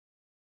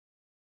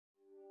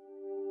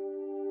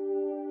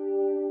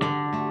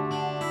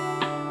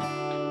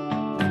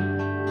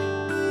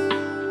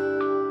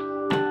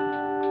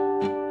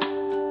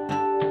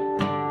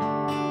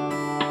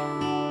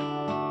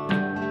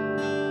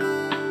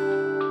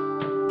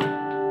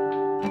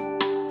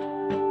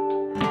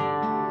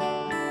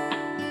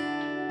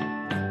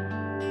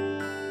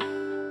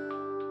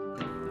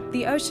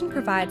The ocean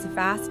provides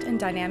vast and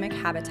dynamic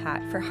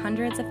habitat for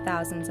hundreds of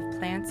thousands of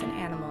plants and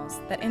animals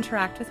that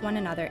interact with one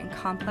another in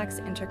complex,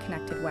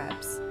 interconnected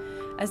webs.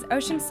 As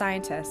ocean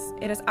scientists,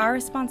 it is our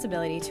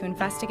responsibility to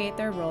investigate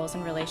their roles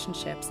and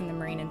relationships in the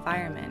marine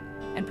environment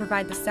and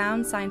provide the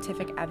sound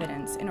scientific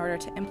evidence in order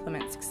to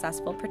implement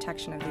successful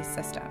protection of these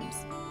systems.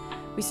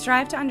 We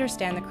strive to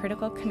understand the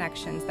critical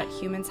connections that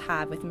humans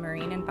have with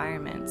marine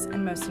environments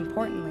and, most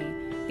importantly,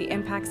 the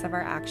impacts of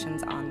our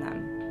actions on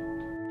them.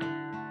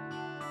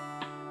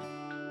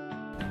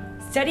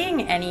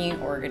 Studying any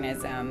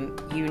organism,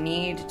 you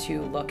need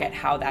to look at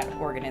how that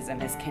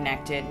organism is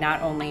connected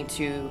not only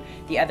to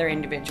the other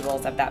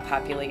individuals of that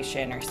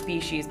population or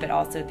species, but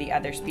also the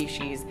other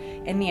species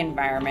in the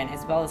environment,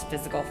 as well as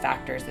physical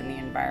factors in the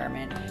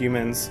environment.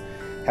 Humans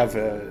have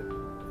a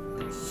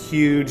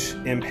huge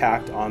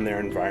impact on their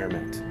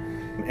environment.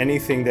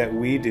 Anything that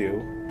we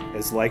do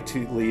is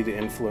likely to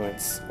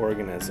influence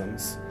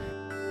organisms.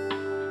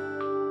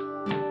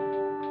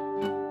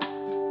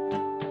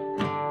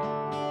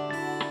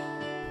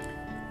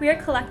 We are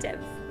a collective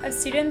of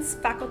students,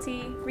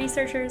 faculty,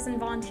 researchers, and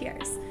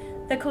volunteers.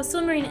 The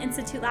Coastal Marine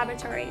Institute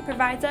Laboratory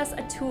provides us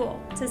a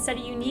tool to study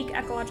unique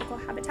ecological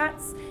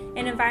habitats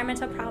and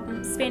environmental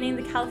problems spanning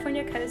the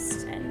California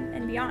coast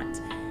and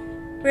beyond.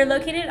 We're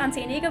located on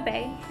San Diego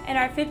Bay, and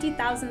our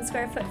 50,000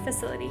 square foot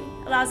facility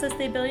allows us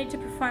the ability to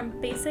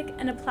perform basic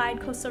and applied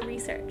coastal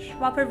research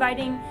while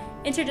providing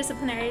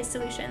interdisciplinary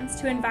solutions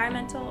to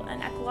environmental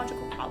and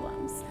ecological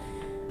problems.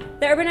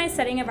 The urbanized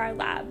setting of our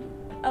lab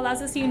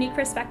allows us a unique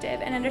perspective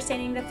in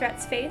understanding the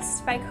threats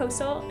faced by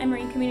coastal and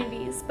marine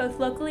communities, both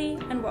locally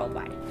and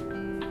worldwide.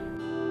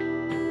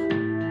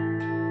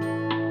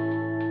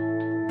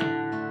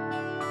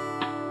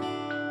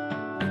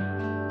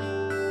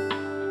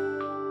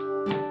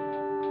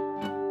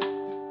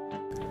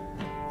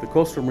 The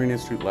Coastal Marine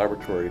Institute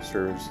Laboratory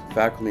serves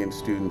faculty and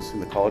students in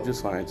the College of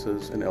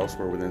Sciences and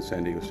elsewhere within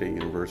San Diego State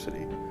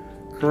University.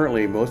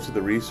 Currently, most of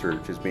the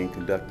research is being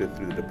conducted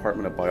through the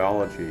Department of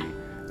Biology,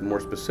 and more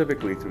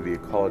specifically through the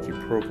ecology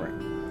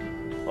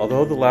program.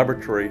 Although the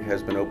laboratory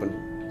has been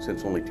open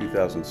since only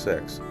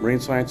 2006,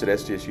 marine science at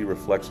SDSU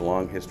reflects a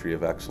long history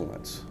of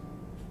excellence.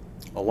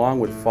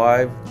 Along with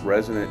 5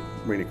 resident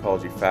marine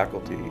ecology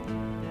faculty,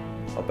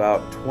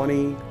 about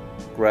 20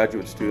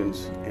 graduate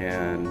students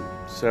and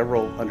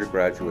several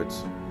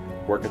undergraduates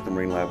work at the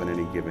Marine Lab in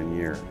any given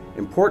year.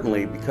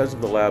 Importantly, because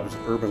of the lab's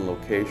urban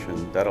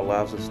location, that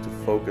allows us to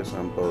focus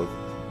on both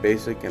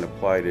basic and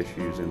applied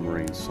issues in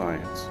marine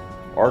science.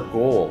 Our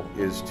goal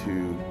is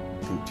to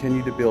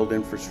continue to build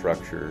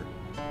infrastructure,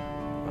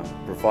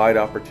 provide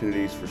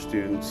opportunities for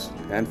students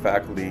and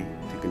faculty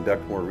to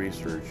conduct more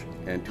research,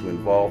 and to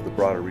involve the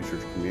broader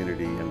research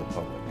community and the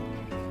public.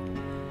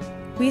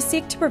 We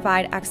seek to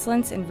provide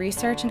excellence in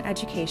research and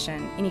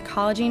education in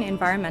ecology and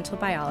environmental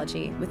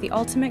biology with the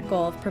ultimate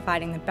goal of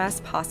providing the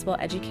best possible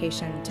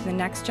education to the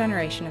next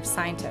generation of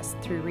scientists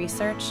through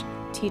research,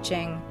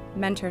 teaching,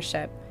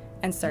 mentorship,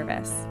 and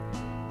service.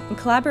 In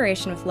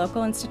collaboration with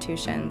local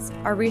institutions,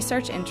 our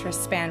research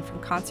interests span from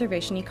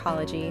conservation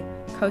ecology,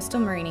 coastal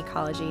marine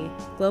ecology,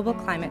 global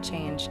climate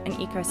change, and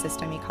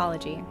ecosystem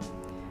ecology.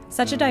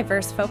 Such a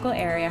diverse focal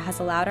area has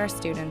allowed our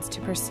students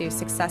to pursue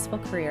successful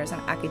careers in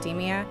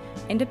academia,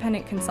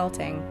 independent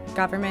consulting,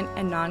 government,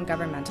 and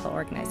non-governmental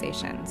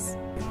organizations.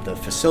 The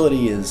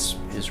facility is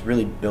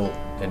really built,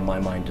 in my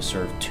mind, to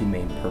serve 2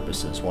 main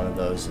purposes. One of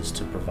those is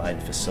to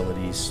provide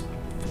facilities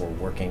for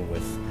working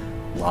with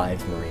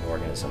live marine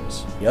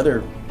organisms. The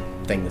other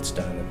thing that's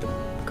done at the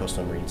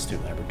Coastal Marine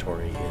Institute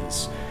Laboratory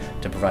is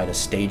to provide a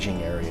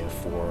staging area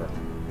for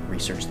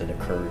research that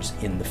occurs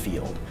in the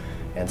field.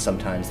 And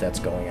sometimes that's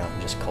going out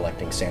and just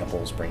collecting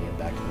samples, bringing them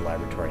back to the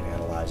laboratory and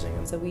analyzing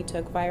them. So we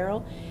took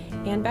viral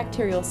and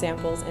bacterial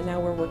samples, and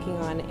now we're working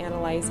on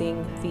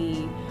analyzing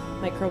the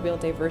microbial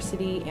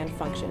diversity and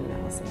function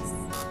analysis.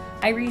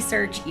 I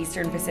research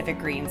Eastern Pacific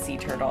green sea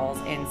turtles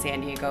in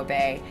San Diego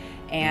Bay,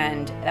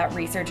 and that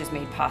research is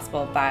made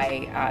possible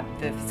by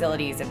the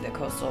facilities of the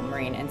Coastal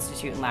Marine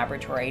Institute and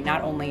Laboratory.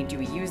 Not only do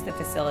we use the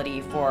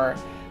facility for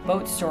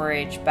boat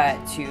storage, but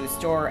to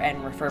store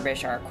and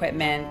refurbish our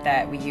equipment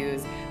that we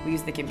use. We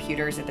use the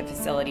computers at the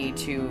facility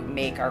to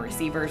make our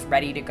receivers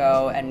ready to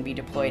go and be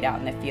deployed out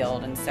in the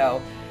field, and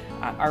so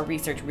our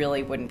research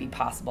really wouldn't be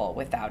possible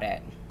without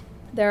it.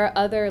 There are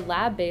other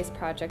lab-based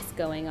projects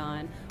going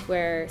on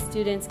where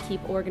students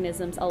keep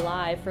organisms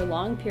alive for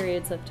long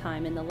periods of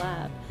time in the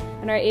lab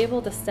and are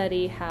able to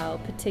study how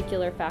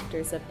particular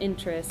factors of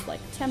interest like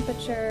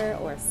temperature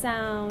or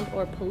sound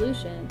or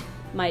pollution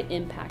might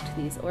impact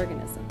these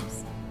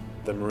organisms.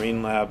 The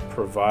Marine Lab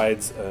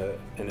provides a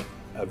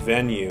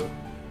venue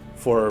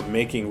for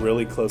making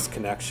really close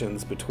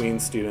connections between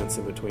students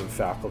and between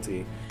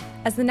faculty.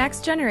 As the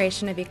next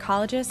generation of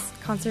ecologists,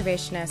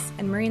 conservationists,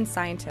 and marine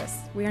scientists,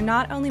 we are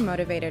not only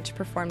motivated to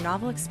perform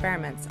novel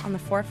experiments on the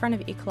forefront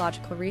of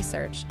ecological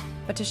research,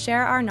 but to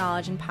share our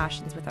knowledge and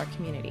passions with our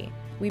community.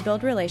 We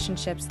build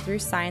relationships through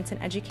science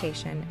and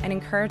education and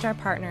encourage our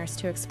partners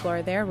to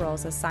explore their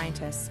roles as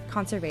scientists,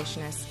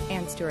 conservationists,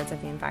 and stewards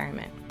of the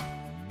environment.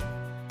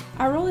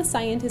 Our role as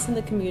scientists in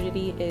the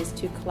community is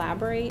to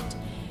collaborate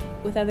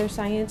with other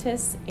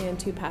scientists and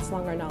to pass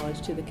along our knowledge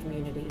to the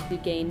community. We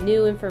gain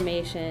new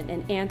information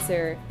and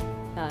answer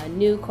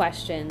new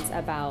questions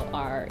about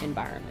our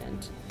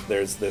environment.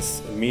 There's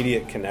this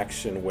immediate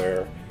connection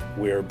where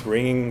we're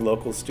bringing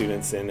local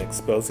students in,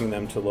 exposing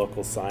them to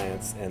local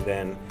science, and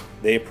then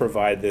they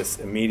provide this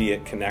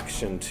immediate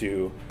connection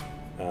to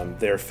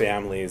their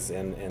families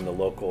and the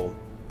local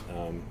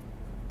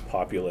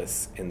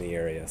populace in the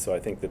area. So I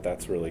think that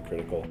that's really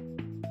critical.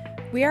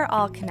 We are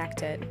all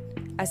connected.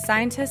 As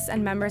scientists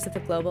and members of the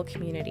global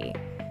community,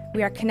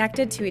 we are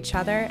connected to each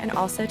other and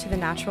also to the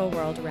natural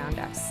world around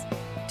us.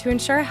 To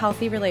ensure a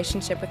healthy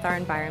relationship with our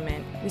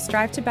environment, we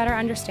strive to better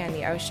understand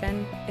the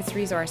ocean, its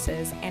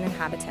resources, and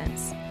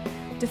inhabitants.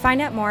 To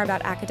find out more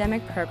about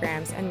academic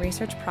programs and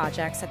research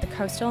projects at the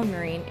Coastal and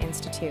Marine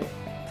Institute,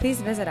 please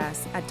visit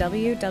us at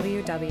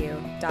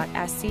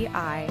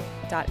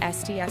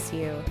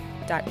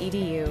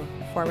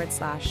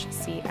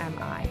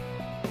www.sci.sdsu.edu/CMI.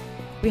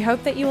 We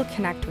hope that you will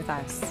connect with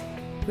us.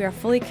 We are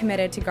fully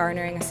committed to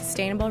garnering a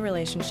sustainable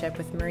relationship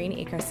with marine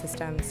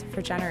ecosystems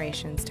for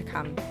generations to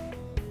come.